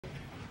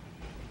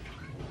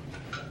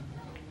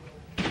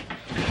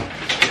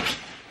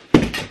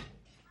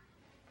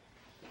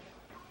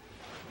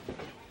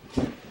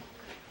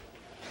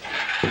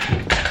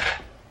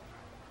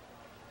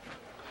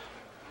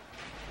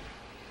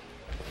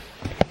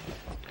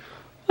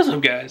What's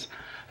up, guys?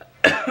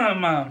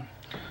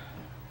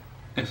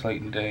 It's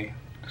late in the day.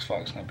 This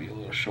vlog's gonna be a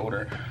little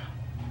shorter,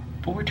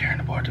 but we're tearing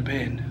apart the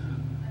bed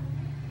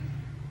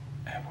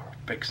and we're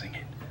fixing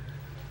it.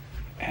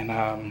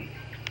 And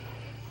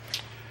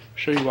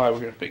show you why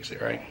we're gonna fix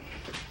it, right?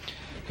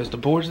 Because the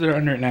boards that are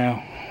under it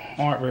now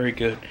aren't very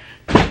good.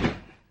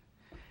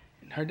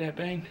 Heard that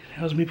bang?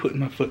 That was me putting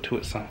my foot to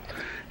it some.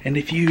 And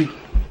if you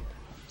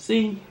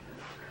see,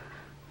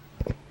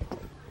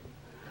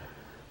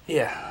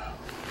 yeah,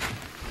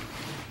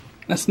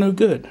 that's no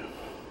good.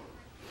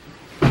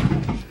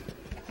 I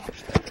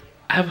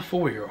have a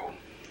 4-year-old,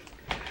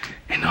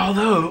 and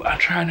although I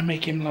try to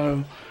make him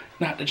know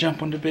not to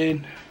jump on the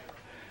bed,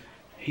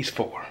 he's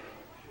 4,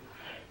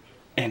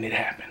 and it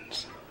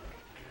happens.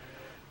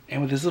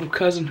 And with his little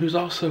cousin who's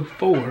also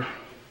 4,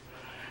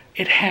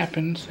 it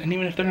happens, and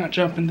even if they're not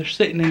jumping, they're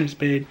sitting in his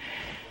bed,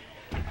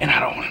 and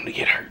I don't want him to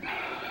get hurt.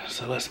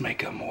 So let's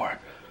make a more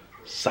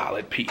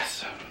solid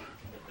piece,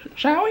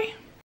 shall we?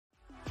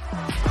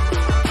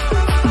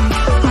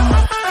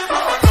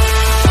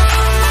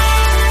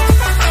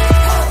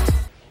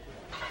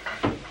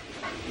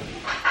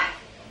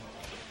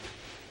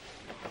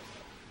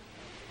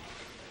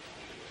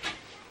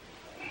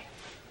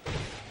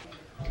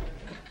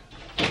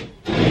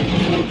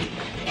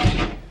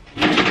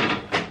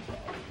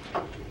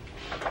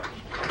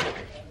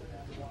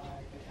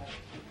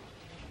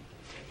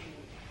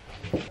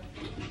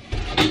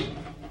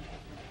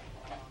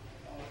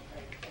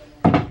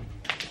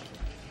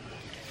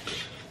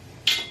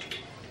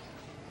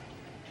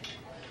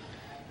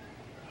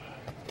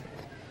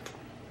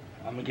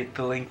 I'm gonna get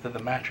the length of the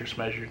mattress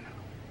measured,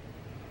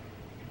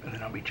 and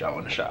then I'll meet y'all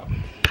in the shop.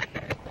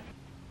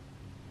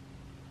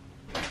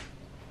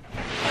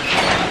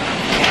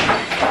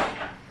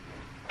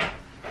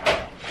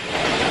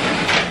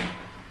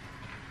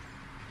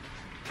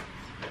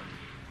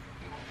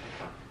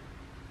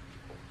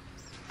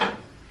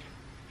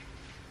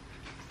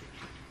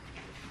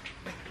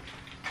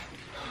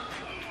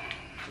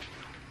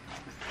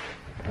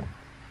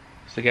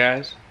 So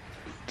guys,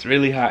 it's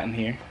really hot in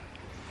here.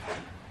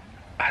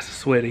 I'm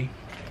sweaty,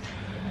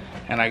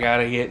 and I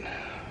gotta get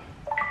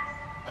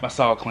my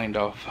saw cleaned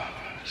off.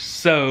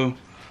 So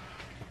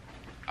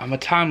I'm gonna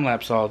time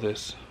lapse all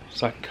this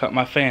so I can cut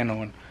my fan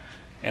on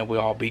and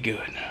we'll all be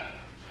good.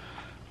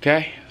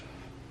 Okay?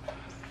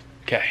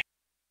 Okay.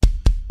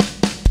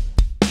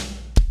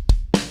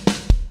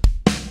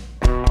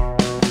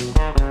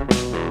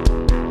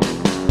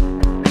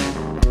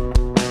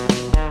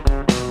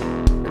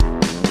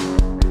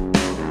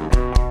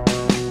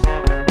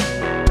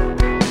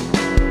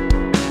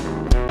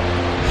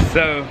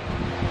 So,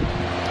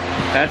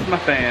 that's my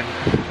fan.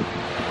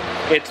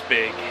 It's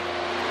big.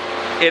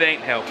 It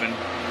ain't helping.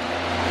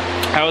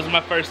 That was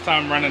my first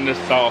time running this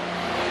saw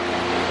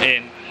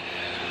in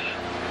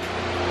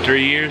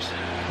 3 years,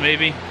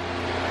 maybe.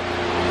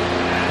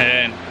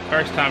 And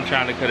first time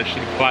trying to cut a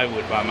sheet of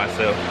plywood by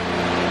myself.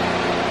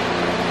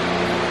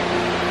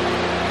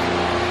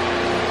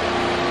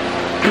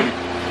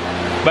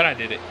 But I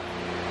did it.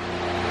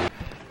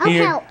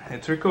 Here,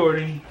 it's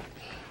recording.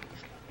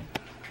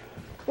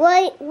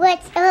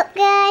 What's up,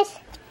 guys?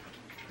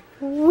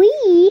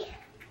 We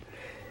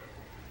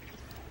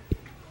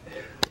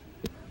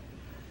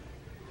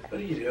What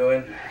are you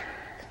doing?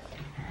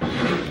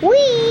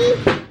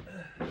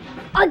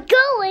 are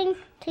going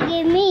to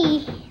give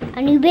me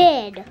a new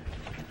bed.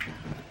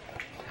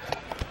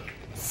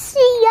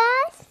 See,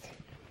 guys?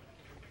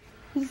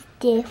 It's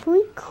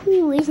definitely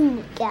cool, isn't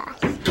it,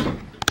 guys?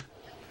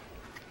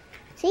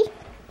 See?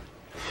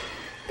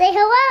 Say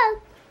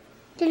hello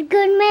to the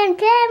Good Man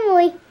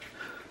family.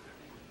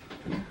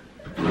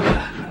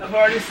 I've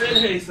already said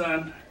hey,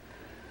 son.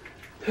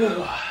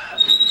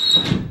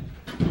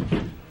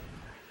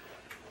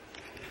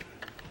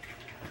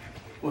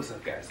 What's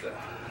up, guys, though?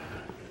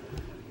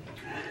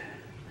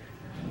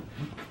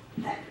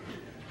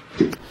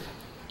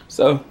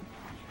 So,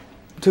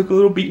 took a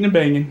little beating and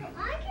banging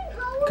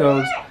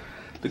because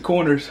the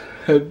corners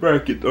had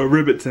brackets or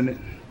rivets in it,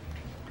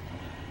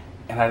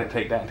 and I didn't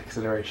take that into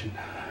consideration.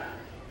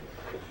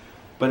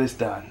 But it's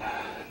done.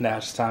 Now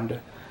it's time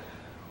to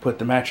put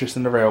the mattress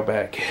and the rail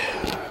back.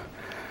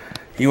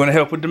 You want to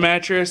help with the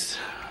mattress?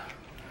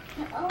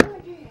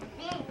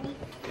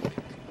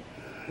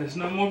 There's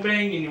no more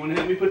banging. You want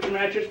to help me put the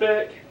mattress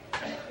back?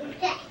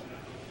 Okay.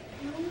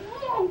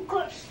 Oh,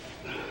 gosh.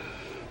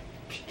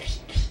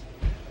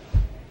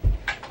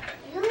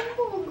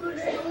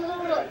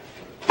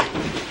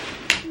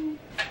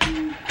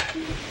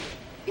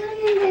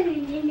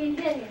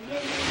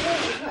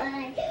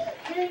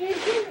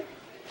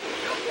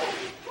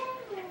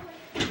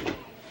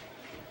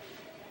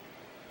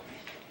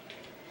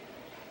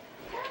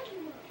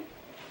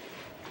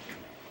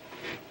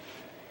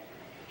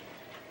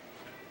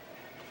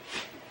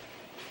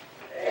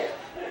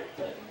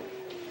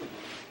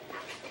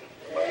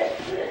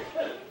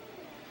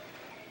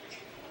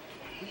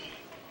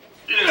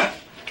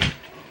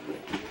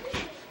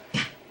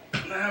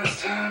 Now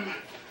it's time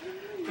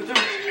for the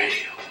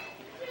review.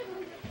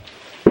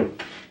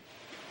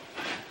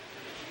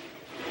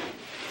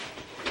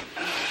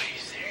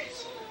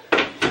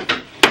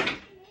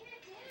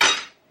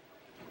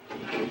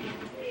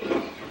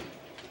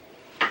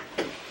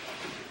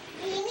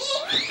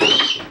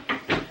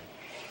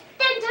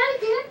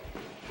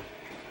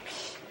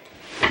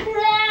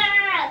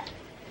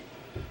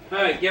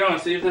 Alright, get on,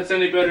 see if that's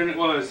any better than it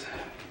was.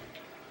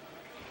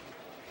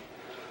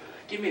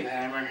 Give me the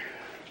hammer.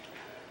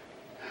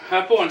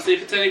 Hop on, see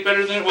if it's any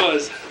better than it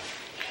was.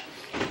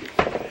 It's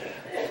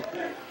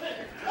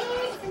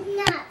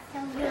not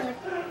so good.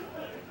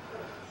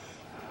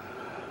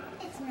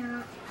 It's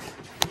not.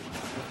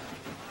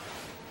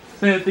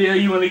 Cynthia,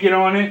 you want to get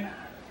on it?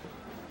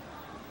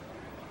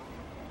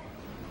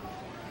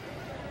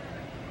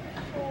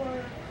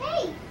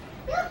 Hey,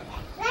 look at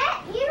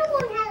that. You're the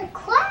one that had a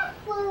crack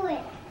through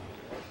it. I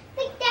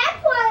think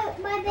that's why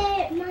my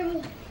bad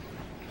money.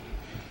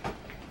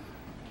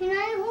 Can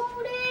I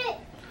hold it?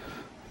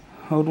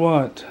 Hold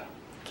what?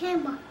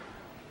 Camera.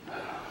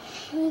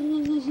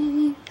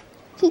 You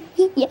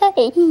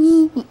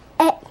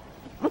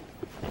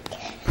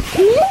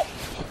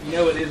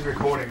know it is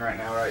recording right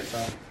now, right,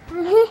 son?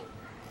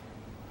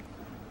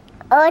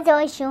 Oh, it's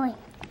always showing.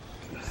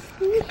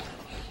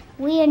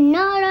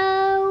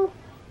 Leonardo,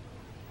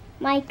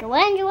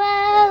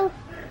 Michelangelo,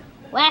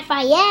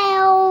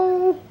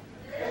 Raphael.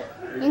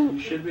 You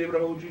should be able to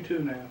hold you two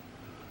now.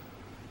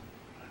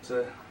 It's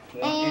a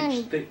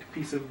 1-inch thick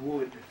piece of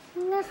wood.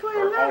 That's what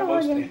Or I'm not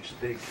almost holding. inch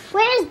thick.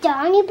 Where's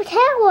Donnie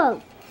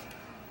Patello?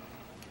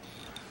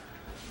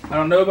 I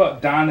don't know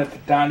about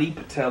Donnie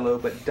Patello,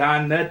 but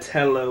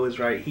Donatello is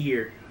right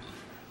here.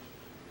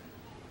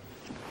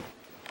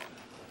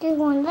 There's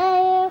one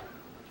there.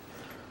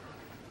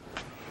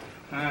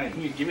 Alright,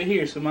 here, give it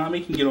here so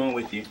Mommy can get on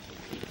with you.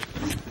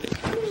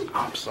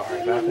 I'm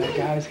sorry about that,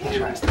 guys. He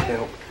tries to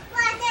help.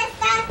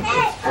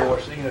 Or,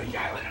 so you know, you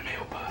gotta let him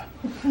help.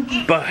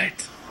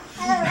 But,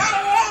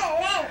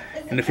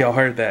 and if y'all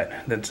heard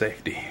that, then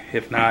safety.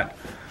 If not,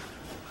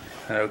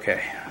 then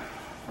okay.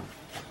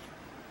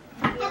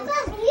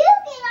 Because you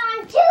get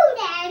on too,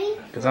 Daddy.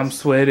 Because I'm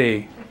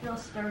sweaty. I feel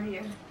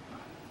sturdier.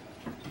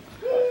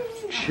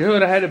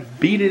 Should I had to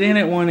beat it in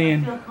at one I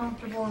end. feel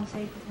comfortable and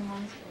safe with my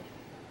eyes.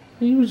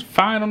 He was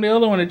fine on the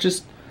other one. It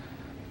just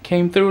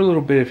came through a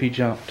little bit if he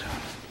jumped.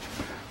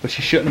 But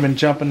she shouldn't have been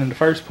jumping in the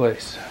first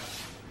place.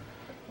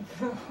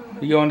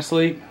 You going to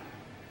sleep?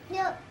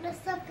 No, there's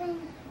something.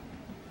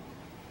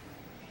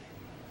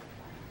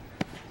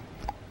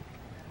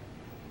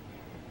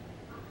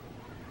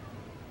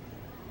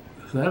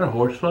 Is that a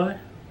horsefly?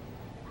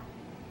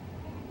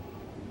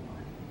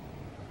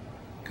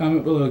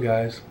 Comment below,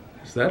 guys.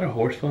 Is that a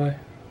horsefly?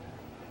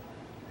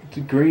 It's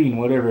a green,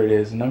 whatever it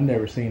is, and I've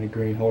never seen a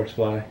green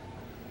horsefly.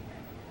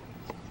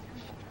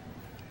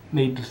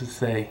 Needless to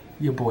say,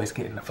 your boy's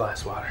getting the fly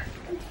swatter.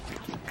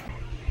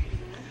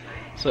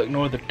 So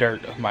ignore the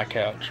dirt of my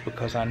couch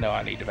because I know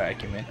I need to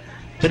vacuum it.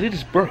 But it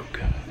is broke,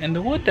 and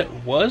the wood that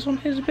was on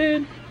his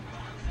bed,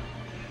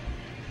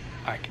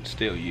 I can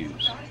still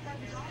use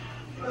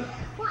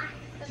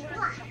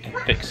and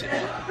fix it.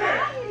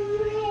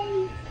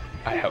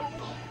 I hope.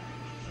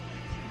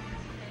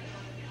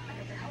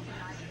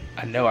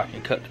 I know I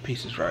can cut the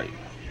pieces right.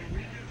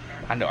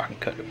 I know I can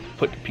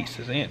put the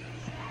pieces in.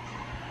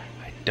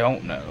 I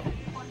don't know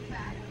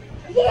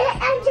Yeah,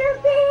 I'm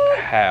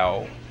jumping.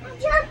 how I'm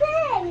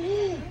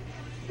jumping.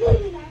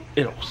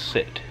 it'll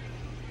sit.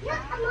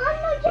 Yeah, I'm on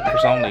my But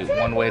there's only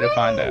one way to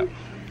find out.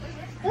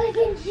 I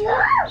can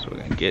jump. So we're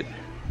gonna get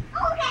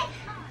Okay.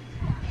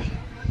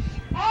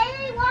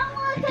 Hey, one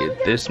more time.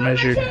 get this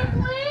measured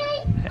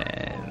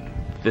and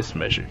this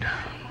measured.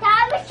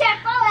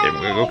 Then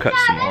we're gonna go cut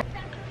some more.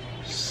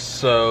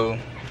 So,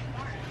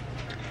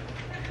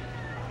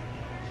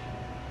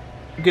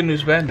 good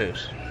news, bad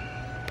news.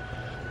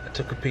 I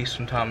took a piece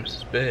from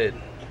Thomas's bed,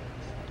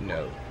 you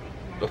know,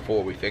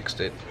 before we fixed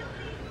it,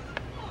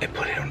 and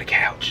put it on the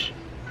couch.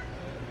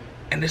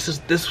 And this was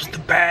the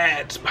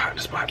bad spot,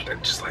 the spot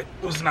that just like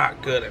was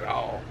not good at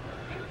all.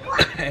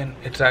 And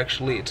it's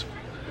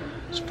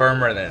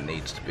firmer than it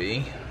needs to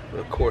be,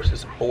 but of course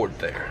there's a board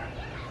there.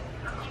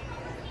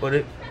 But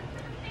it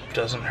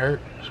doesn't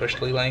hurt,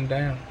 especially laying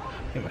down.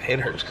 I mean, my head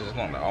hurts because it's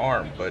on the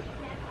arm, but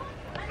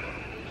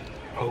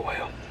oh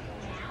well.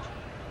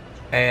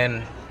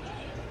 And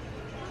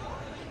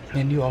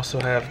you also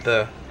have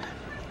the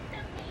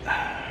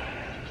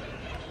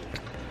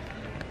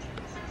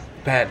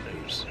bad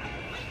news.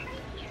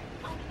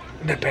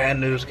 The bad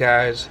news,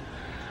 guys,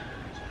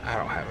 I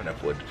don't have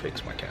enough wood to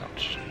fix my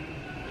couch.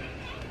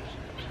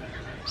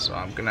 So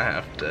I'm gonna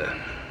have to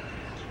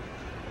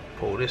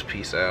pull this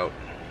piece out.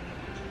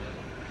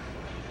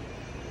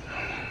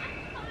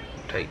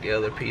 Take the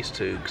other piece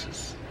too, because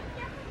it's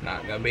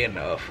not gonna be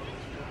enough.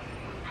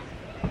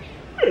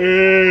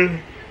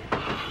 And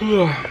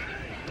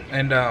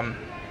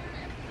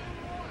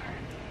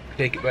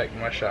take it back to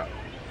my shop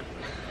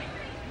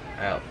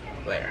out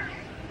there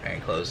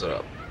and close it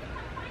up.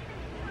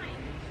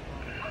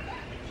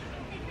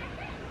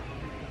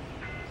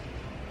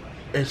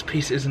 This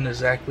piece isn't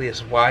exactly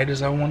as wide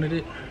as I wanted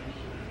it,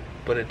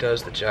 but it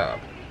does the job.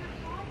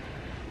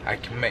 I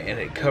can make, and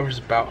it covers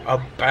about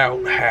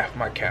half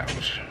my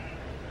couch.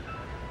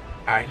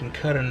 I can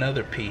cut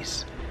another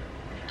piece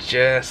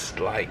just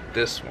like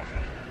this one,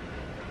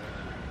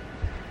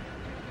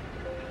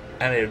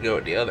 and it'll go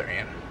at the other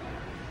end.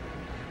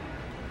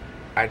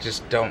 I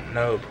just don't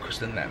know, because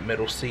then that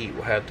middle seat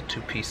will have the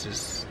two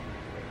pieces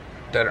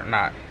that are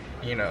not,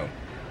 you know,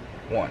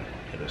 one.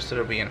 Instead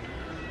of being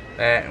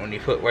that, and when you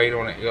put weight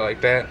on it, you go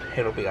like that,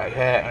 it'll be like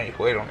that, and when you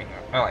put weight on it,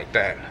 you go like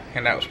that.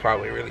 And that was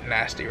probably a really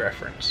nasty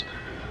reference.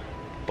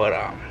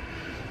 But,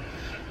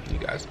 you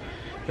guys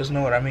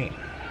know what I mean.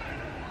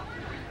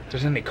 If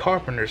there's any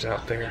carpenters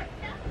out there,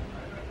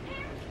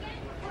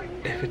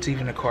 if it's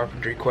even a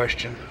carpentry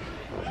question,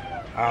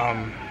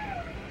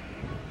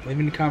 leave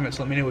me in the comments,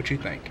 let me know what you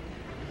think.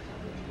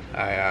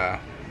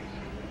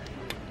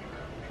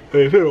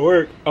 If it'll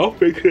work, I'll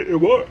fix it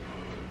tomorrow.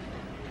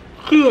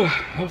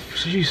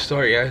 Jeez,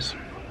 sorry guys.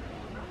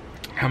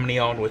 How many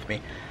on with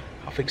me?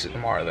 I'll fix it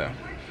tomorrow though.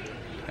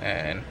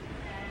 And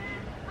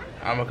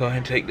I'm gonna go ahead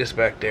and take this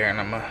back there, and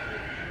I'm gonna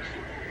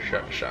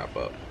shut the shop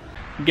up.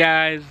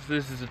 Guys,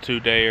 this is a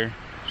 2-dayer.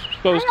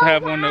 Supposed to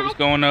have one that was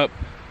going up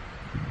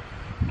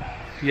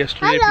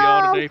yesterday for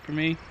y'all, today for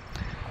me.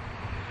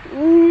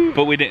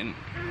 But we didn't.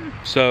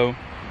 So,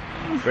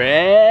 for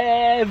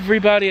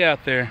everybody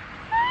out there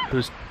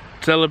who's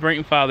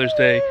celebrating Father's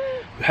Day,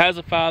 who has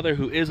a father,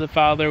 who is a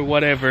father,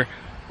 whatever,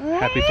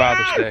 happy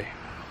Father's Day.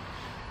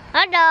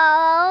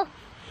 Hello.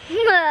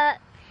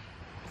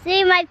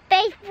 See my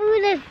face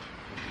full of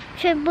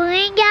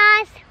trampoline,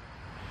 guys?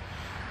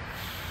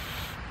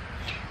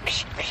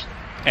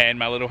 And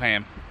my little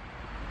ham.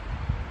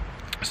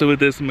 So with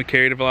this, I'm gonna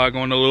carry the vlog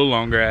on a little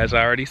longer, as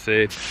I already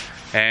said.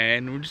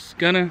 And we're just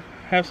gonna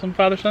have some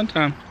father-son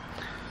time.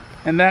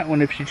 And that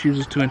one, if she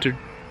chooses to enter,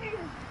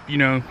 you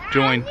know,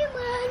 join.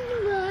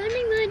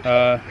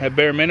 At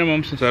bare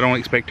minimum, since I don't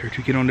expect her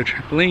to get on the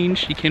trampoline,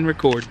 she can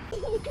record. Are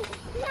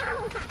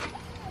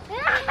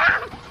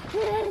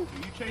you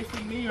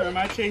chasing me, or am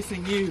I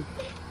chasing you?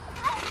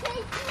 I'm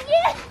chasing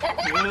you.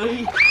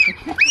 Really?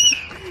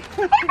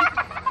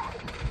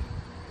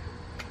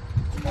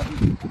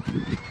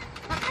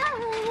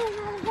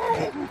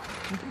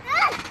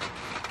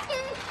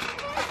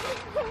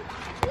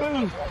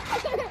 Boom.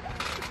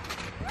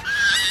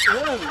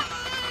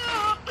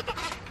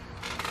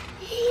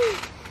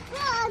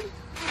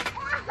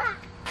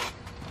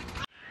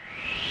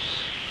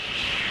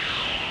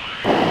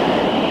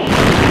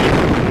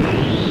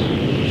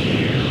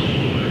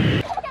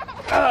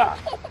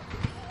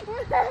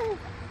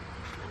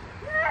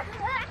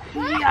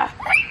 Yeah.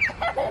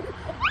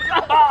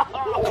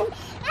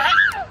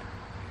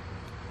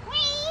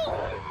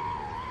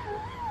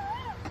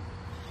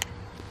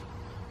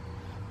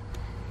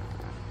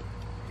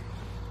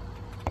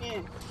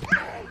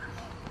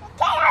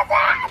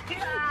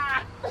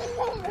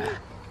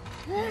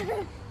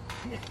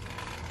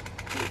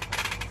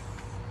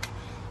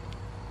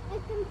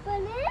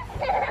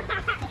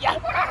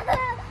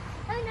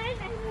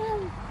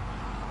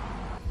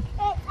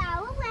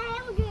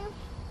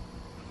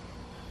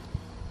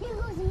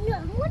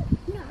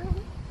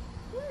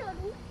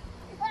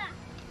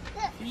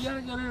 You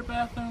gotta go to the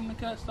bathroom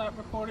to stop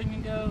recording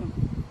and go.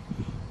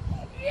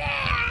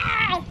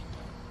 Yeah!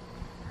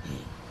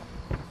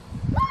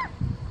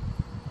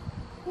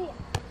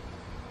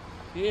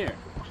 Here.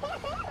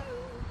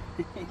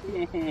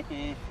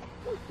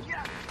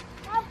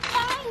 I'll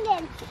find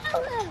him.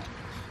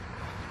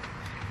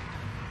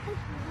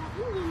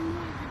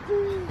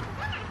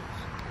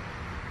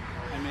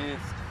 I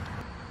missed.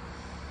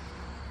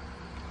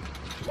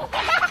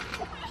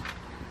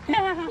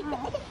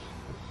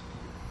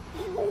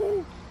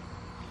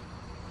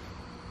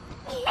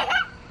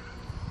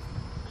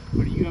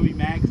 What, are you gonna be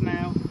Max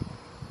now?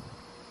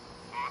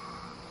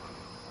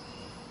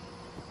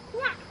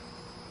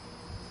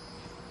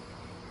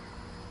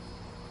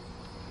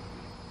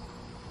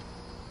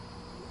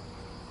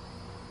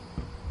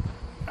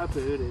 I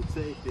put it in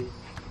safety.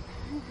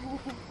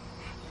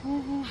 No.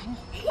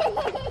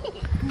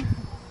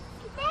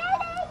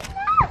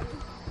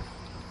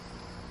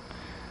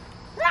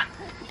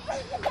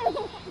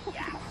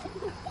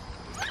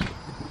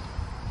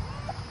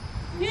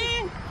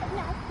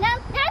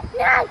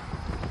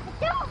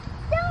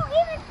 Don't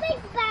even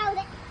think about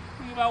it.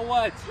 Think about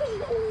what?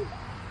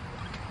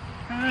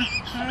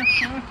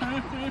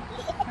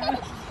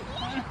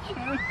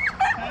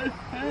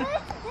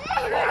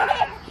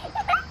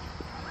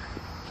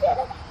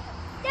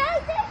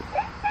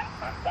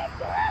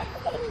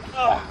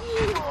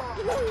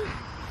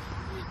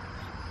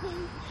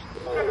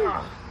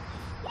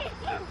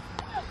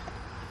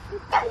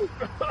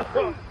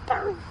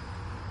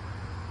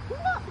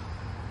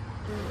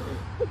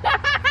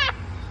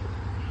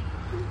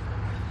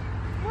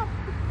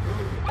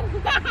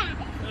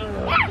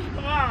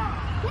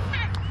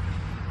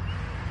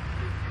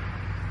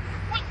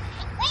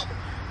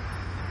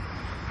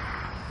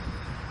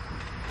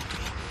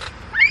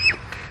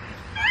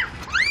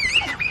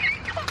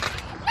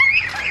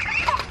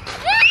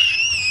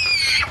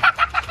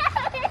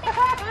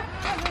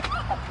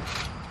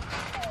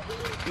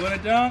 You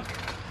wanna dunk?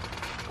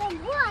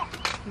 What?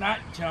 Not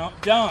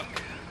jump, dunk.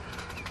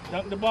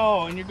 Dunk the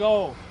ball in your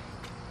goal.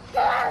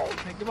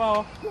 Take the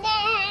ball.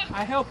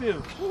 I help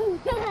you.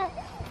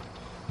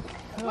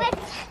 What?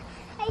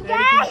 Hey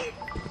guys,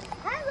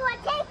 I'm gonna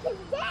take it.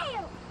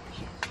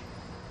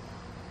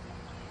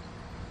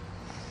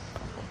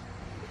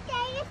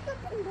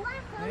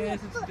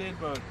 Yes, it's a dead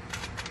bug.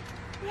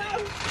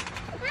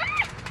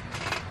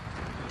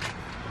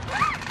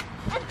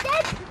 A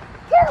dead two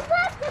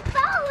bugs are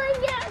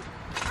following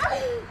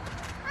you.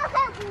 I'll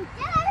help you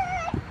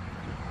get it.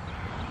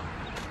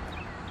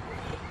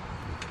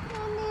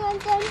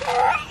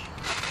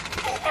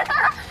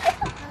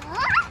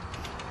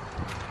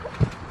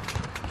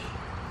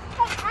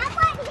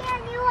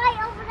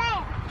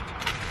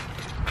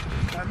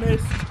 I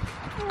missed.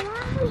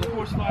 There's a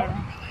horse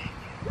fire.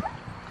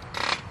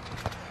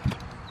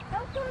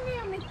 Don't come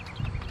near me.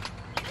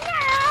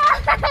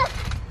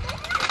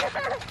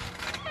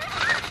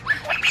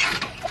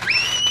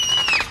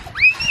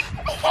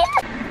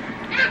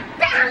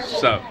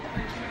 So,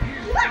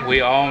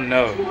 we all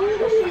know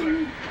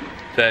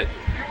that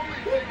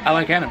I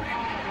like anime.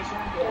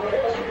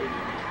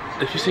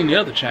 If you've seen the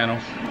other channel,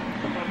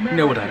 you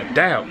know without a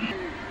doubt,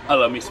 I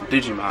love me some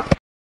Digimon.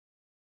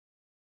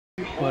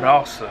 But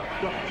also,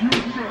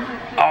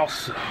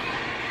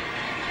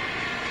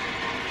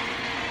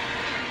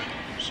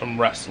 some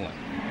wrestling.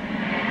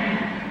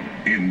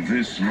 In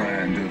this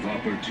land of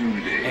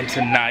opportunity, And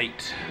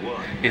tonight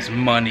is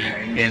Money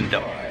in the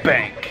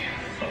Bank.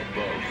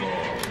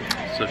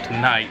 So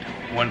tonight,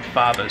 one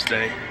Father's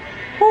Day,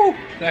 whoo,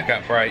 that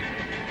got bright.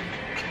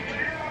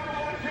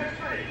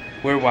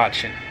 We're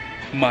watching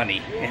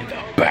Money in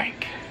the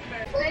Bank.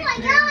 Oh my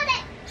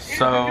God!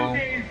 So,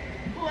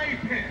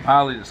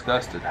 highly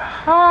disgusted.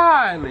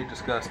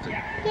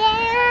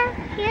 Yeah,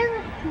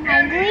 here's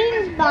my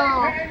green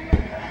ball.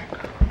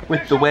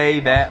 With the way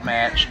that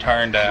match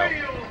turned out.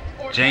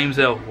 James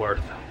Ellsworth.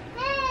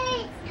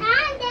 Hey,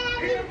 hi,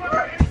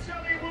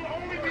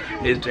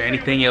 Daddy. Is there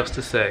anything else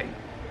to say?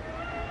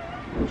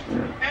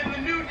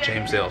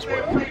 James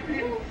Ellsworth.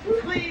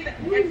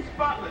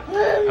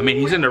 I mean,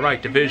 he's in the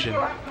right division.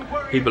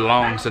 He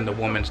belongs in the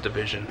women's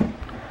division.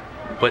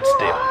 But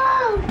still,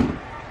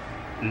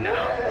 no.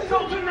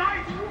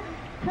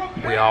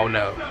 We all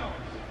know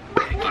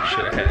Becky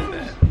should have had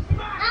that.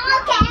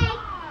 Okay.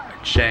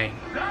 Shane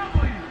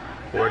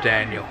or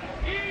Daniel,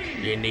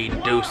 you need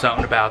to do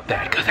something about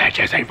that, because that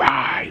just ain't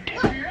right.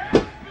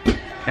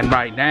 And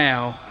right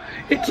now,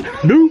 it's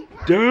New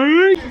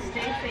Day.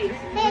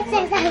 It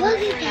says I love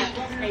you, Daddy.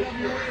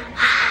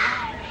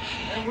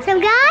 So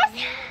guys,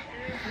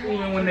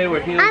 Even when they were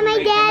healed, I'm my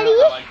they came out, daddy.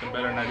 I like them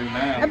better than I do a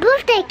now.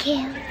 birthday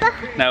gift.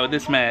 Now with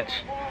this match,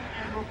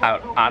 I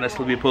would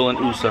honestly be pulling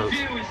Usos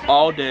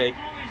all day,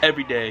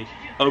 every day,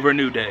 over a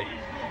New Day.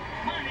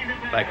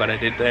 Like what I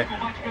did there.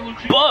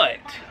 But,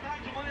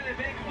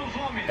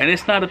 and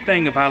it's not a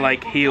thing if I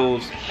like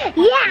heels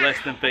Yeah. less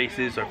than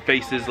faces, or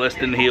faces less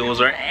than heels,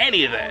 or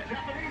any of that.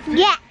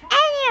 Yeah,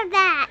 any of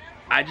that.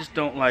 I just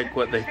don't like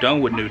what they've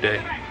done with New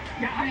Day.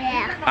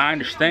 Yeah. I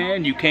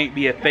understand you can't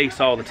be a face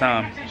all the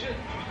time.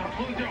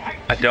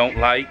 I don't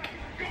like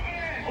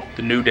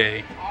the New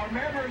Day.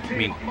 I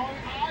mean,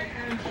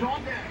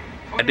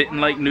 I didn't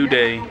like New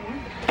Day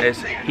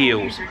as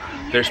heels.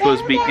 They're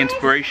supposed to be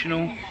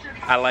inspirational.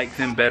 I like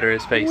them better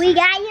as faces. We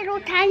got little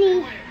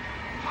tiny.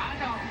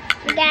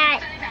 We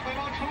got.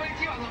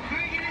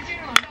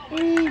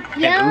 And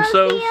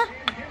Usos,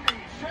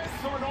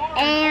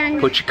 And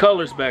put your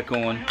colors back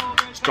on.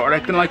 Start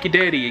acting like your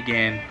daddy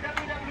again.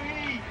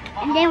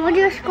 then we'll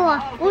do a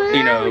score.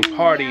 You know,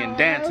 partying,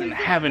 dancing,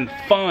 having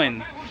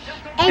fun.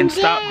 And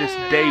stop this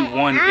day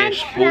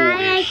one-ish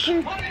bull-ish.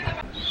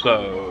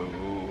 So,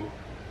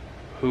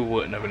 who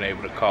wouldn't have been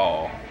able to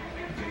call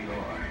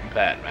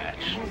that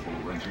match?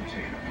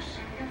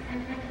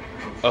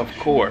 Of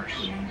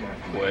course,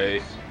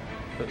 way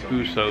the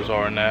Usos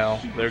are now.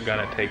 They're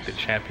gonna take the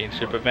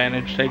championship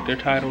advantage, take their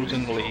titles,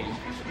 and leave.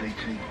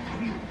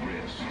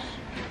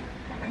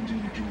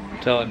 I'm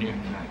telling you,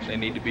 they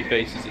need to be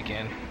faces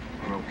again.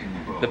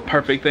 The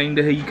perfect thing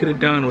that he could have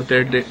done with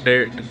their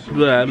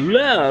blah,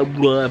 blah,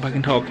 blah, if I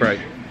can talk right.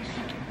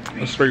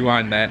 Let's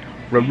rewind that.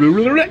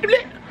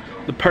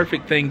 The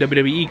perfect thing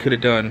WWE could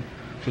have done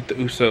with the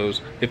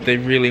Usos, if they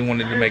really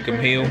wanted to make them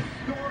heel,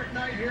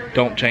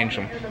 don't change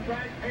them.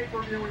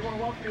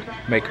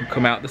 Make them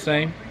come out the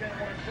same.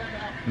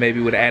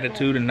 Maybe with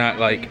attitude and not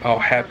like all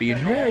happy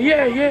and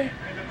yeah.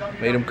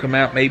 Made them come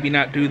out, maybe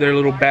not do their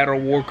little battle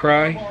war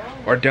cry,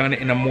 or done it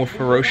in a more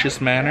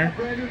ferocious manner.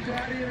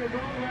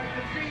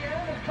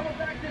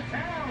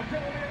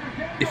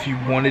 If you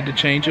wanted to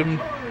change them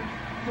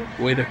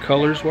the way the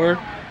colors were,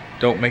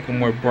 don't make them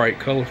more bright,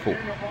 colorful.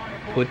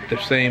 Put the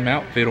same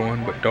outfit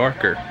on but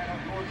darker.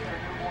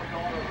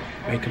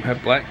 Make them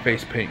have black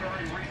face paint,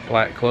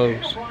 black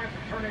clothes,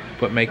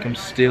 but make them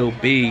still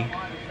be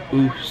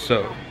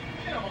Uso,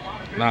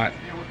 not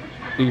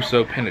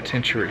Uso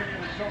Penitentiary.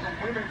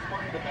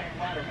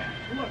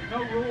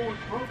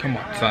 Come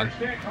on, son.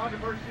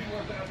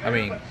 I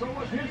mean,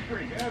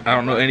 I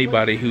don't know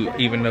anybody who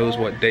even knows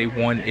what day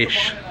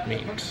one-ish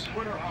means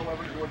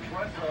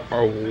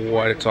or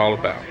what it's all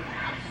about.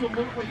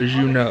 As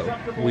you know,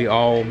 we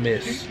all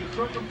miss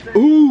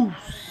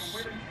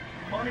Oos.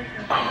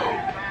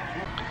 Oh.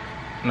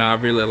 Now I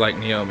really like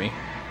Naomi.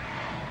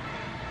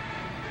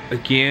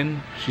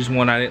 Again, she's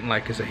one I didn't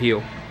like as a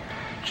heel.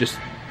 Just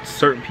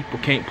certain people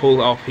can't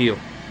pull off heel.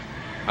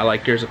 I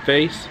liked her as a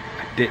face.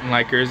 I didn't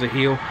like her as a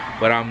heel.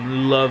 But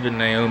I'm loving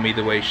Naomi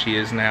the way she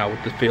is now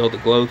with the Feel the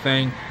Glow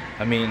thing.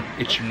 I mean,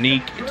 it's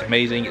unique, it's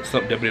amazing, it's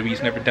something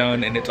WWE's never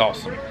done, and it's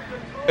awesome.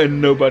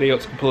 And nobody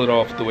else can pull it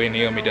off the way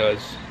Naomi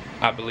does,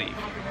 I believe.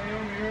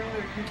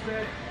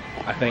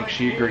 I think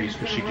she agrees,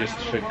 because she just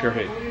shook her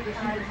head.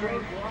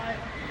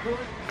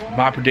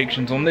 My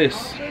predictions on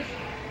this,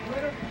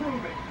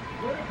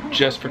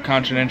 just for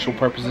confidential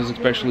purposes,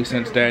 especially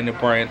since Daniel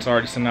Bryan's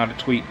already sent out a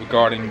tweet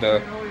regarding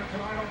the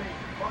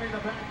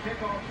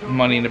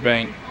Money in the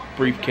Bank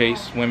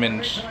briefcase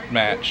women's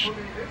match.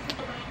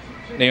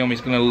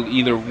 Naomi's gonna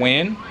either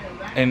win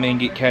and then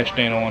get cashed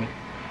in on,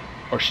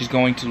 or she's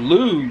going to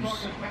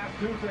lose,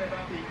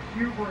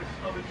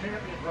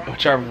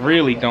 which I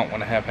really don't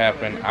want to have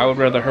happen. I would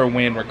rather her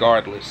win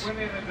regardless,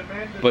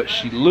 but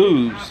she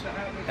lose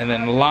and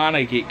then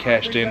Lana get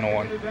cashed in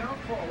on,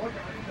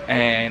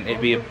 and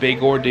it'd be a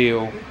big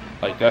ordeal.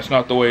 Like, that's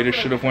not the way this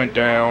should have went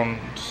down.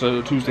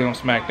 So Tuesday on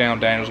SmackDown,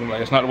 Daniel's gonna be like,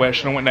 that's not the way it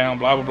should have went down,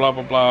 blah blah blah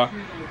blah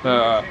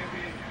blah.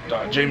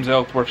 James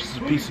Ellsworth is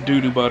a piece of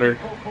doo-doo butter.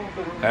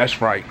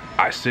 That's right,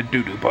 I said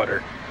doo-doo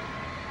butter.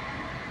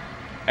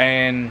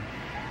 And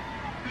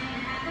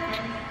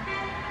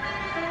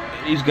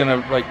he's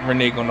gonna like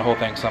renege on the whole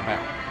thing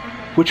somehow,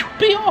 which would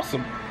be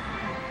awesome.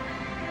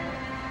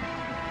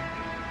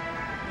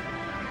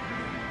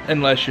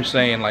 Unless you're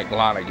saying like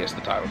Lana gets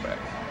the title back.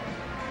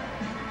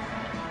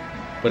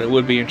 But it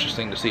would be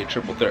interesting to see a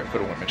triple threat for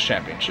the Women's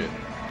Championship.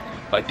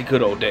 Like the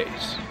good old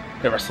days.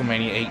 At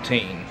WrestleMania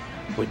 18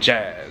 with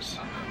Jazz,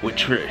 with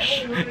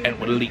Trish, and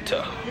with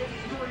Lita.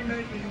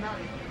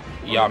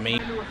 Y'all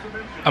mean?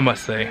 I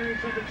must say,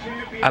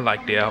 I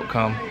like the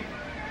outcome.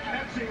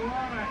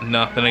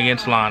 Nothing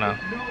against Lana.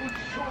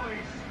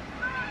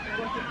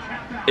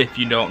 If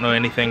you don't know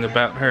anything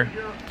about her,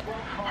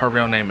 her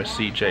real name is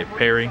CJ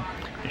Perry,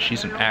 and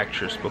she's an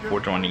actress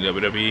before joining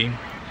WWE.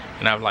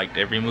 And I've liked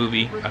every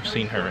movie I've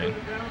seen her in.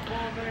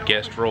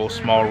 Guest roles,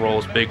 small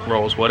roles, big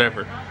roles,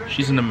 whatever.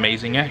 She's an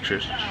amazing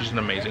actress. She's an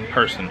amazing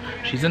person.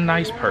 She's a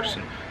nice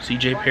person.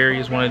 CJ Perry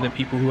is one of the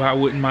people who I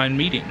wouldn't mind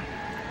meeting.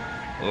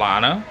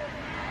 Lana,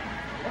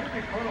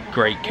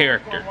 great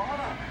character.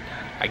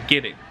 I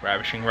get it.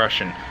 Ravishing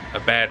Russian, a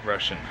bad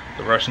Russian.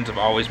 The Russians have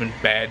always been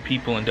bad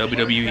people in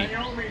WWE.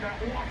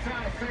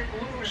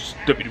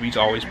 WWE's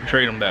always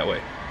portrayed them that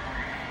way.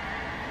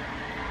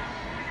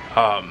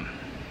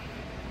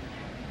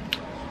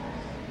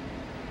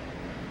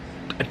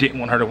 I didn't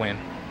want her to win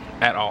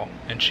at all,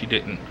 and she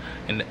didn't.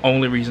 And the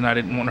only reason I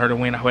didn't want her to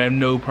win, I would have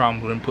no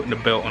problem with him putting the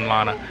belt on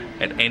Lana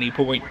at any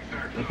point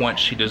once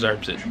she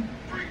deserves it.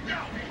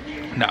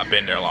 Not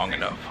been there long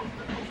enough.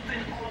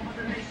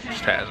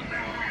 Just hasn't.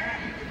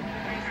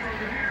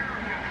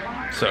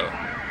 So,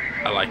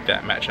 I like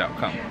that match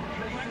outcome.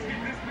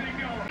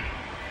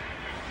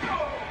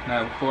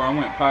 Now, before I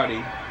went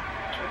potty,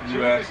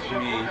 you asked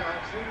me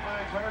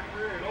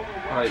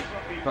like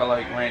if I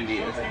like Randy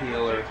as a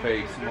heel or a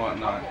face and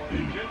whatnot.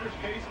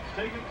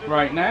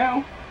 Right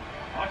now,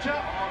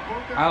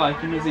 I like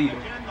him as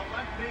either.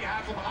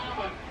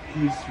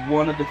 He's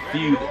one of the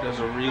few that does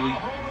a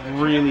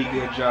really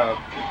good job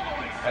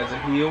as a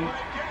heel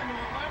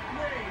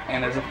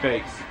and as a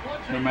face.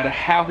 No matter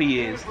how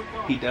he is,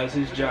 he does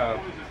his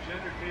job.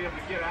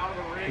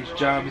 His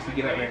job is to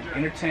get out there and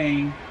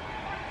entertain,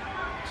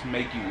 to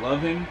make you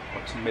love him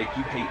or to make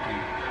you hate him.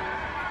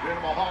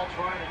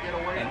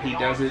 And he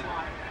does it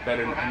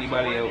better than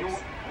anybody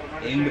else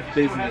in the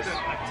business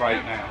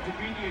right now.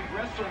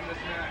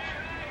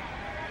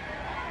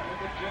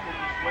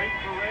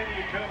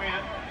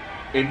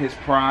 In his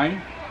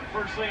prime,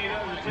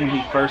 when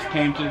he first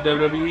came to the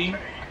WWE,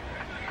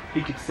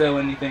 he could sell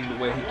anything the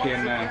way he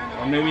can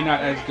now. Or maybe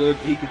not as good,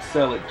 but he could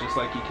sell it just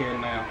like he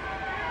can now.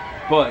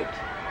 But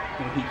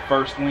when he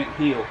first went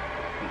heel,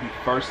 when he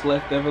first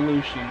left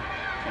Evolution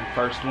and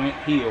first went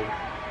heel,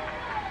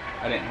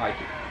 I didn't like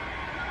it.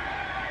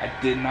 I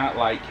did not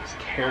like his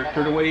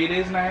character the way it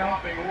is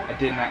now. I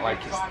did not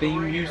like his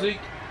theme music.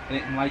 I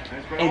didn't like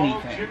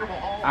anything.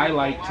 I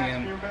liked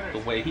him the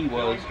way he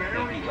was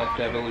when he left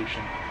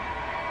Evolution.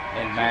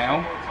 And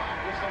now,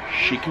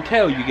 she can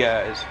tell you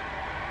guys,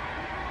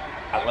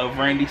 I love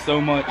Randy so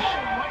much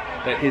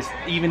that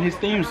even his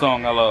theme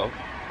song I love.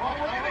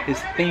 His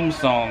theme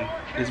song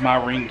is my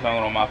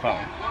ringtone on my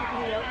phone.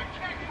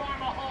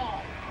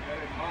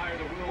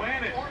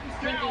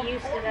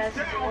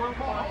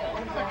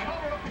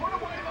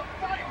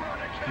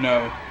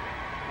 No,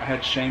 I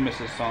had Sheamus'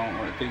 song,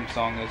 or the theme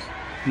song is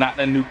not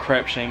the new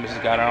crap Sheamus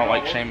has got. I don't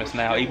like Sheamus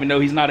now, even though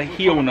he's not a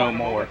heel no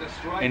more,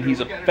 and he's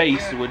a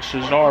face with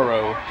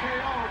Cesaro.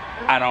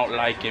 I don't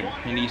like him.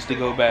 He needs to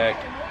go back.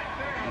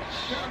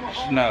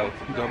 No,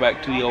 go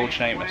back to the old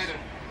Sheamus.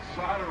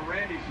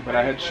 But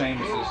I had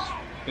Sheamus'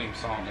 theme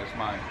song as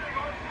mine.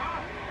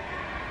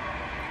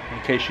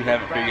 In case you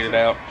haven't figured it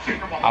out,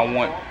 I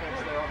want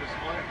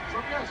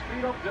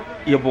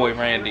your boy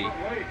Randy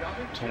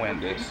to win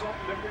this.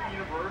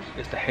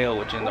 It's the hell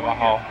with Jinder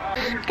Mahal.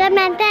 Good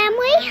man,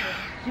 family.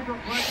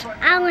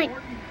 I want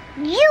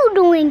You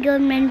doing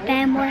good, man,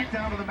 family.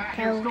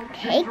 So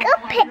take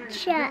a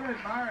picture.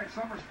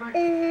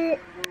 Hey.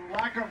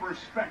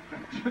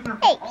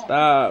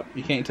 Stop.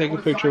 You can't take a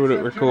picture with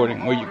it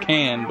recording. Or you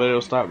can, but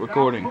it'll stop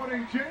recording.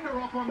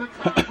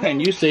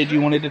 And you said you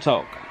wanted to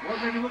talk.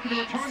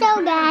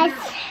 So guys,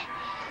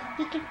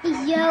 look at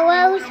these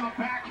yellows.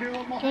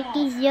 Look at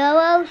these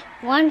yellows.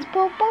 One's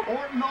purple,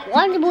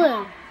 one's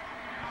blue.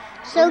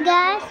 So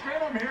guys,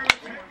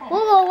 we're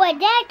gonna let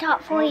Dad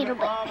talk for a little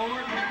bit.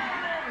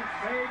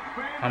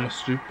 I'm a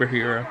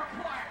superhero.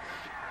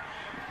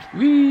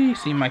 Wee,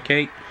 see my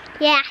cape?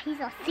 Yeah, he's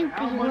a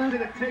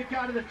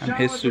superhero. I'm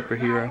his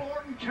superhero.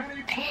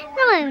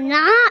 No, I'm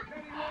not.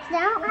 I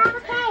don't have a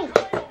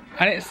cape.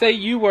 I didn't say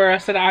you were. I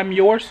said I'm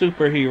your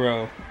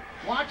superhero.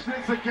 Watch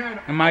this again.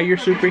 Am I your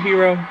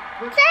superhero?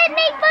 Save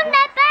me from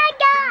that bad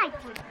guy.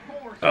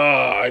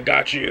 Oh, I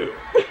got you.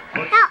 No,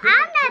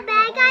 I'm that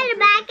bad guy. The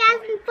bad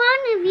guy's in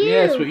front of you.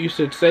 Yes, but you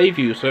said save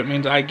you, so it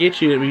means I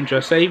get you. It means I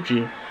saved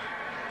you.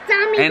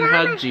 Tommy, And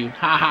hugged you.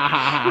 Ha ha ha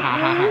ha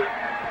ha ha.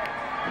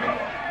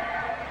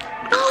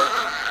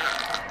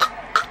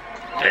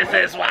 This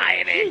is why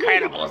in The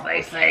Incredibles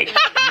they say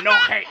no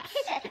capes.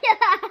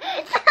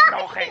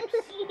 No capes.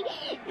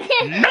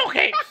 No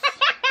capes.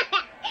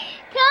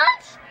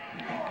 Coach?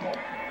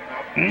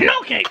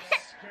 No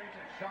capes.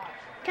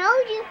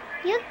 Told you.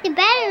 Look, the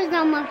battery's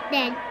almost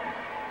dead.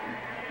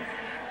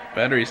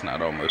 Battery's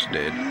not almost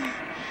dead.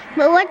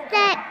 But what's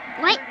that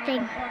white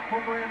thing?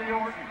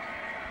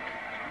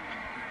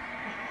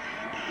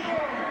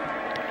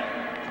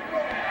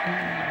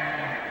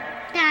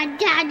 Da,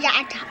 da,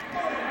 da, da.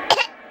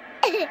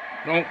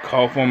 Don't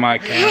cough on my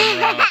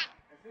camera.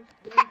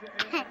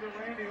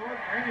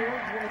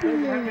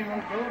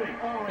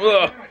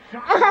 Ugh.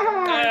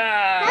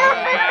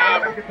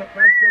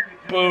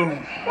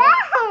 Boom.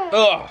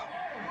 Ugh.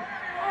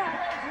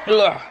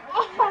 Ugh.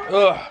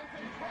 Ugh.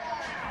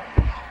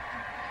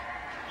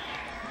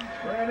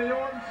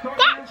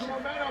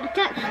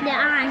 Touch the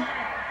eye.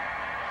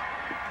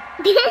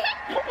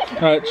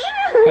 Touch.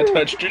 I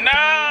touched your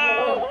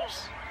nose.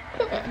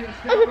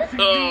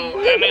 Oh,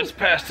 and it's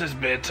past his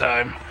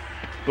bedtime.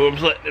 But I'm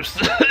letting him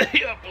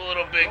stay up a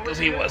little bit because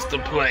he wants to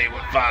play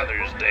with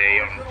Father's Day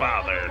on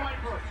Father.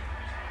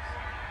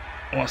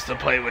 Wants to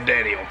play with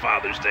Daddy on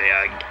Father's Day.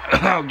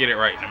 I'll get it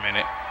right in a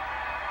minute.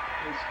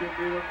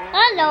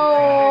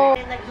 Hello.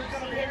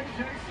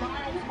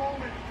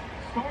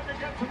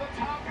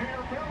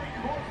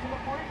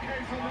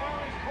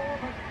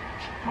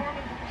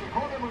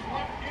 Corbin was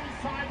left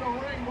inside the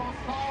ring while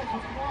Styles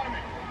was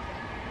climbing.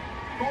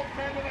 Both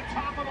men to the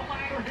top of the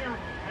ladder here,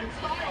 and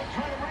Styles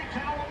trying to reach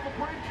out on the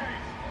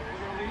briefcase.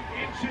 Literally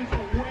inches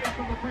away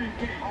from the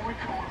briefcase. Oh, and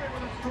Corbin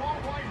with a strong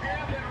right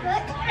hand there.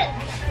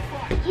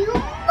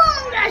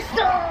 Humongous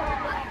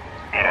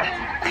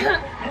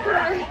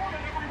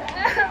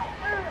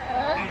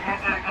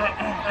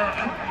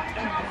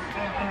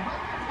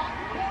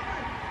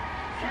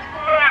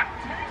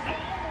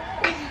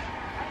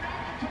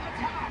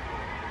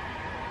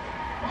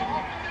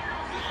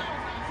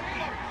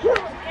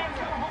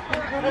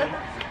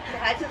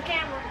Hi to the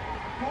camera.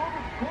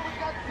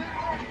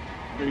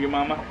 Hear your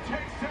mama?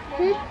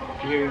 Hmm?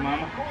 You hear your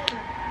mama?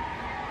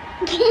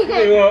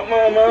 You want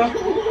mama?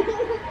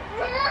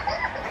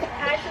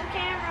 Hi to the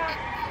camera.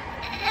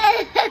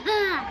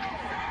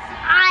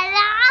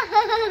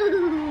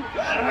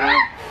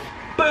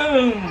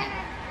 Boom!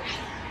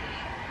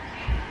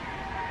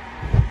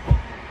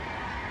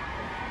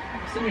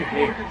 What's in your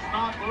hair?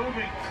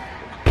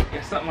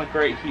 Yeah, something like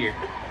right here.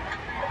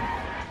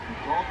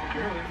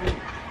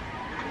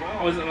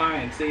 I wasn't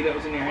lying. See, that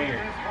was in your hair.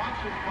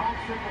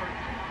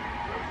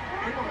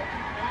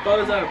 Thought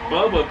it was out of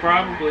Bubba,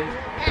 probably.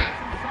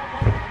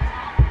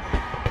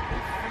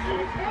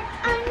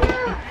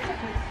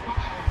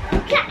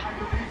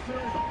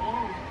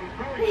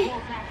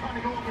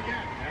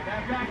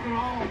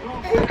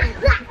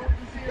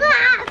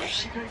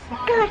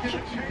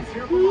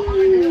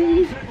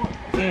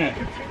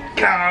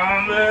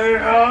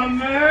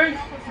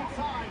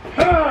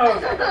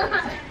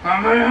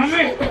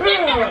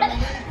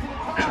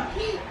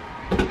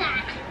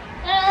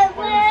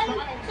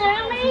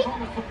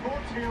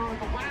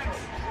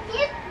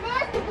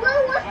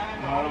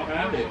 I don't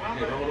have it.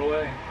 Get all the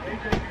way.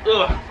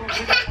 Ugh.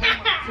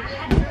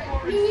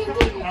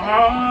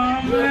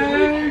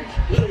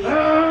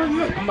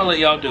 I'm gonna let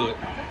y'all do it.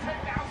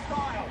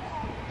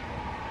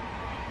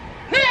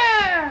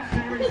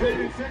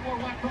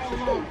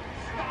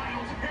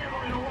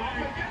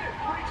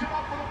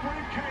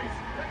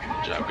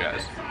 Good job,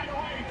 guys.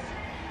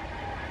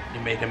 You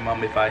made him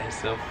mummify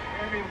himself.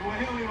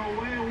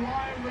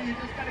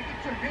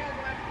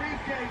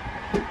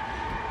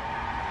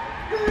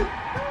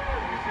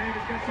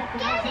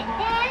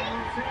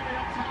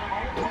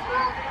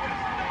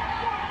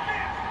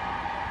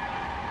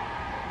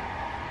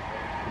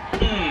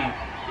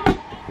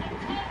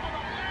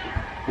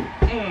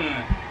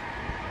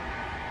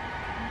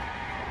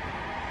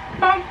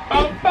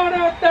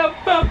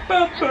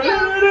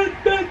 Get it,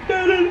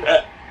 Daddy.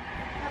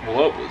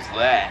 What was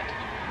that?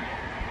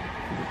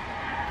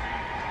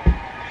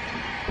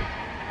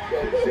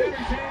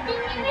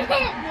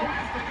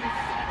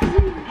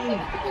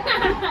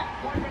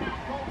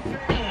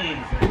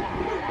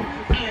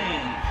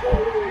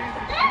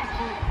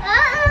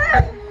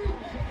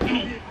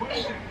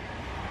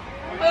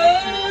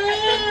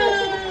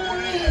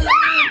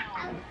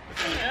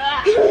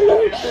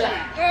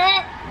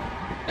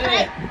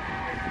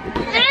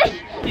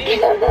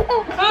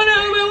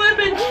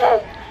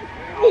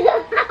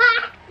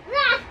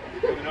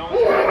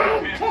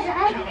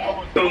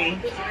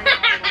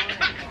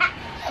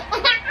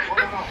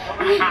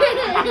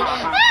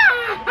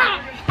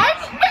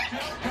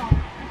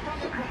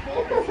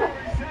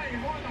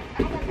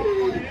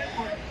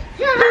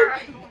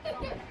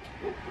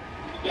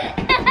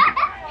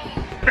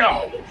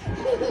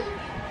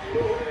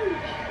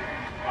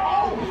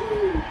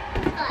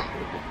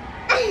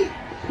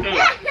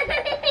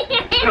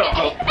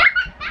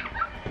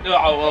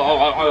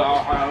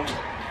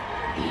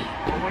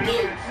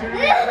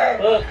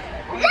 Look.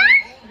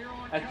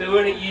 I threw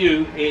it at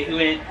you. It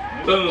went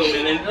boom,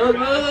 and then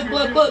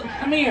look.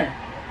 Come here.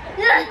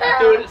 I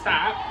threw it at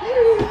stop.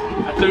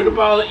 I threw the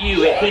ball at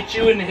you. It hit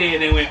you in the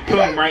head and went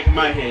boom right in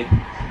my head.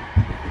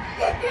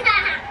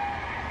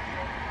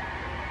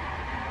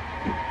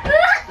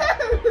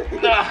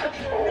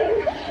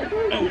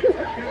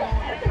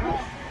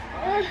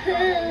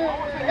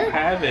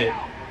 Have it.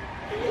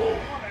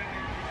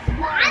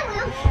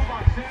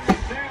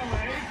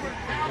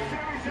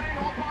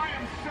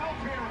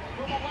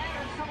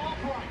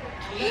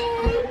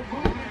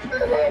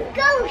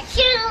 Go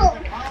shoot!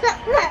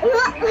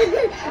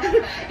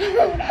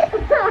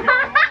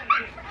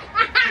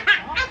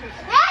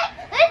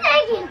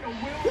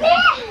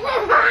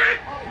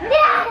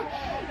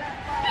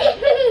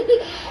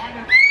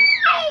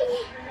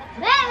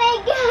 Let me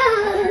go!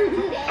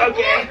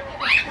 Okay.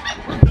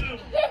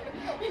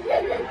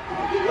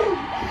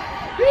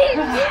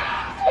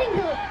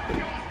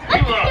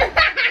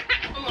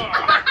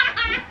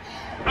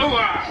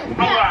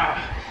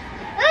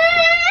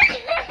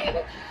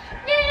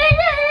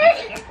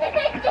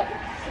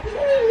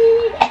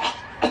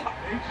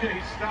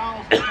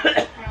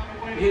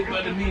 Hit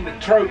by the mean the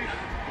trope.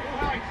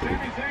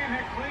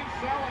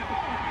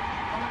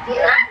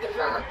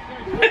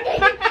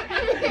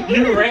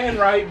 You ran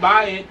right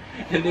by it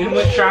and then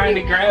went trying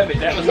to grab it.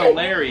 That was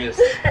hilarious.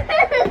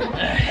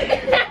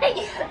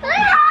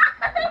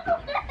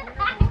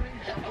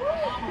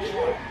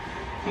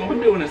 All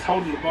we're doing is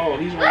holding the ball.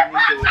 He's running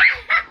into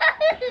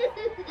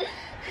it.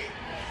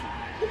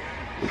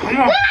 Come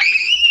on.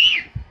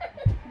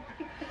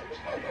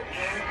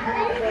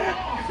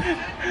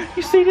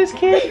 You see this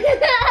kid?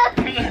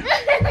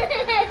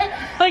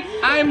 Like,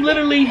 I'm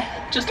literally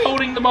just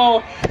holding the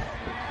ball.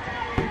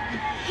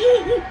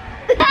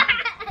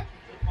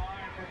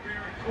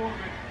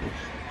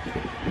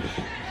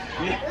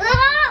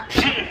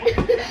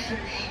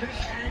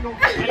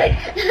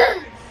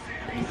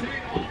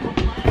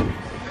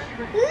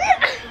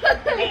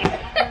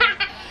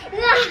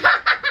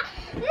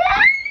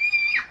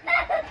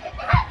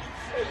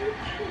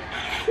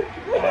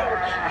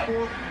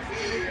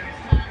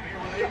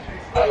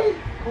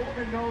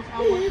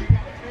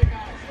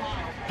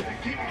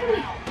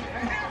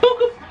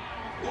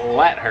 Well,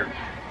 that hurt.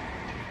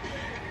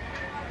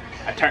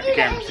 I turned the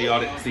camera so y'all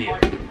didn't see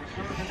it.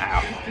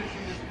 Ow.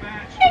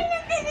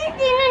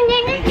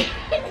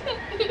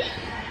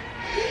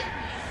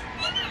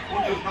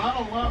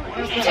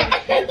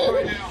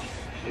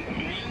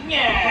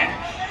 Yeah.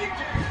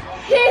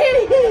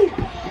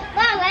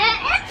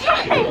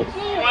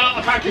 Well,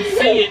 if I could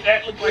see it,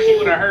 that looked like it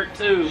would have hurt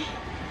too.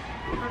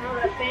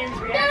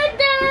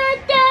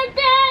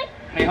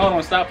 Hey, hold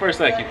on, stop for a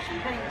second.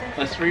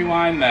 Let's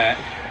rewind that.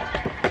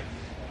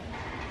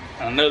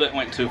 I know that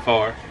went too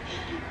far.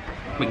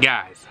 But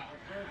guys,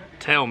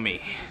 tell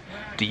me,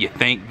 do you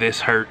think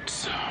this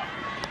hurts?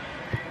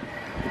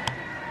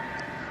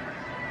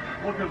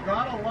 Well, there's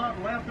not a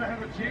lot left to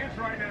have a chance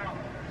right now.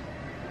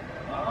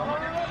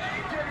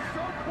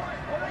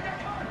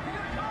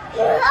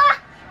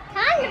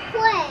 Time to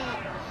play.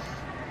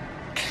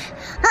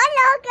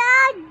 Hello,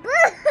 guys.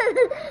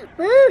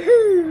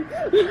 Boo-hoo.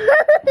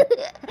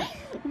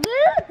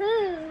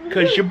 Boo-hoo.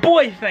 Because your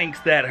boy thinks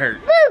that hurt.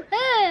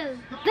 Boo-hoo.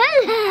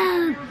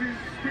 Boo-hoo.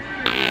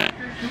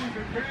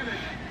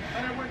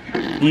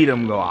 Eat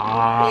him, go,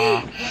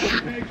 ah.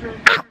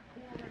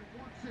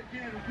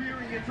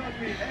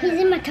 He's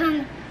in my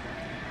tongue.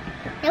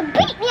 Now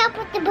beat me up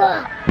with the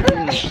ball.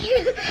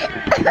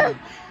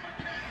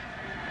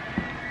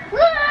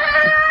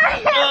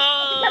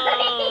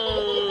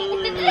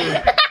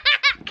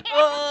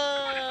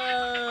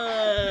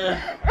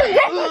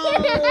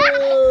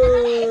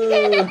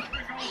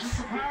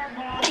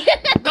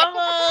 Come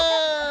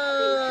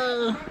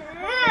on!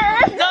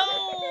 No!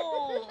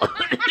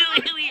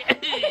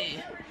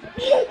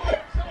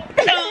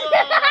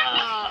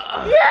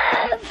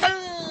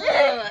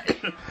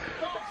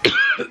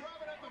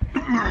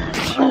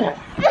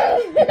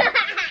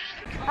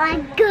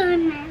 I'm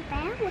gonna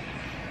balance.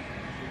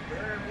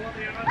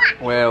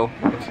 Well,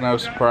 it's no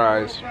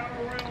surprise.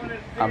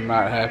 I'm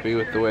not happy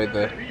with the way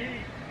the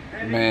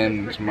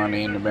men's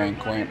Money in the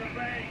Bank went.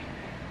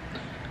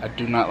 I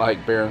do not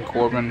like Baron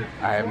Corbin.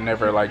 I have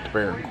never liked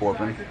Baron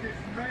Corbin.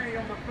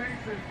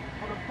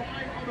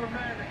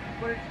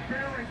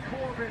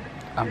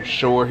 I'm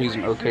sure he's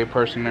an okay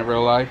person in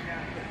real life.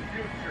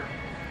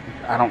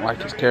 I don't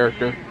like his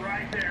character.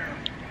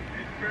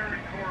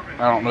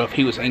 I don't know if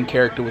he was in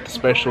character with the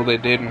special they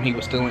did when he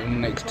was still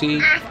in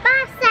NXT,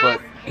 but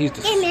he's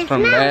just,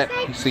 from that,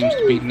 he seems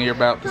to be near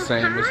about the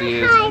same as he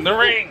is In the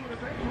ring!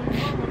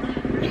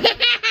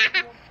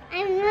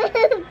 I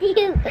moved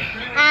you.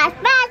 I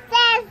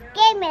says,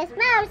 give me a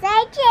small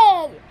say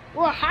cheese.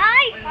 Well,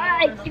 hi,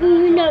 I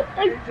do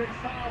nothing.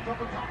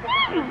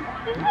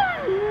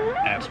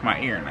 That's my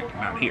ear and I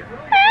cannot hear.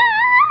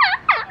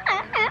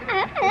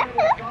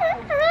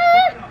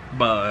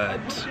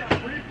 But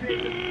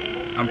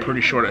I'm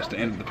pretty sure that's the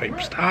end of the paper.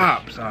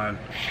 Stop, son.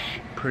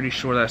 pretty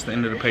sure that's the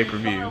end of the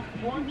pay-per-view.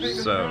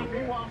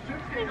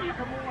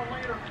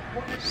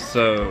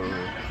 So.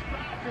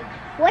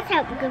 What's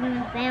up,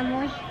 Goodman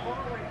family?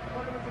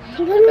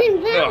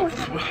 Goodman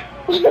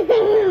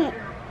family.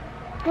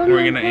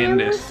 We're gonna end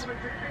this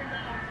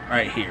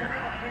right here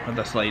with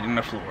us laid on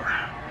the floor.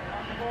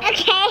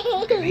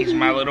 Okay. He's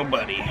my little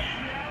buddy.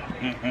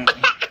 Hey.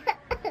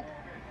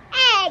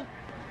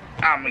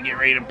 I'm gonna get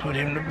ready to put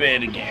him to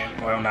bed again.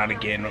 Well, not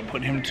again, but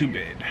put him to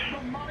bed.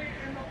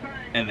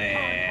 And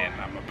then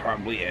I'm gonna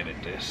probably edit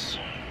this.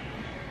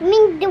 You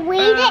mean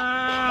delete it?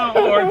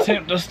 Or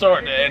attempt to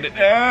start the edit.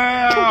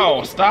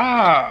 Ow!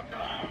 Stop!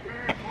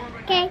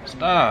 Okay.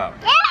 Stop.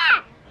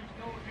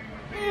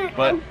 Yeah.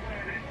 But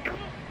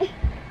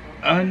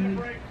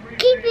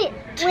Keep it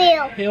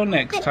real. until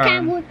next Next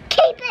time, we'll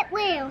keep it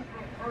real.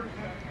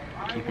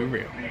 keep it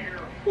real.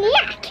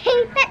 Yeah,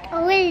 keep it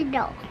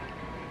real.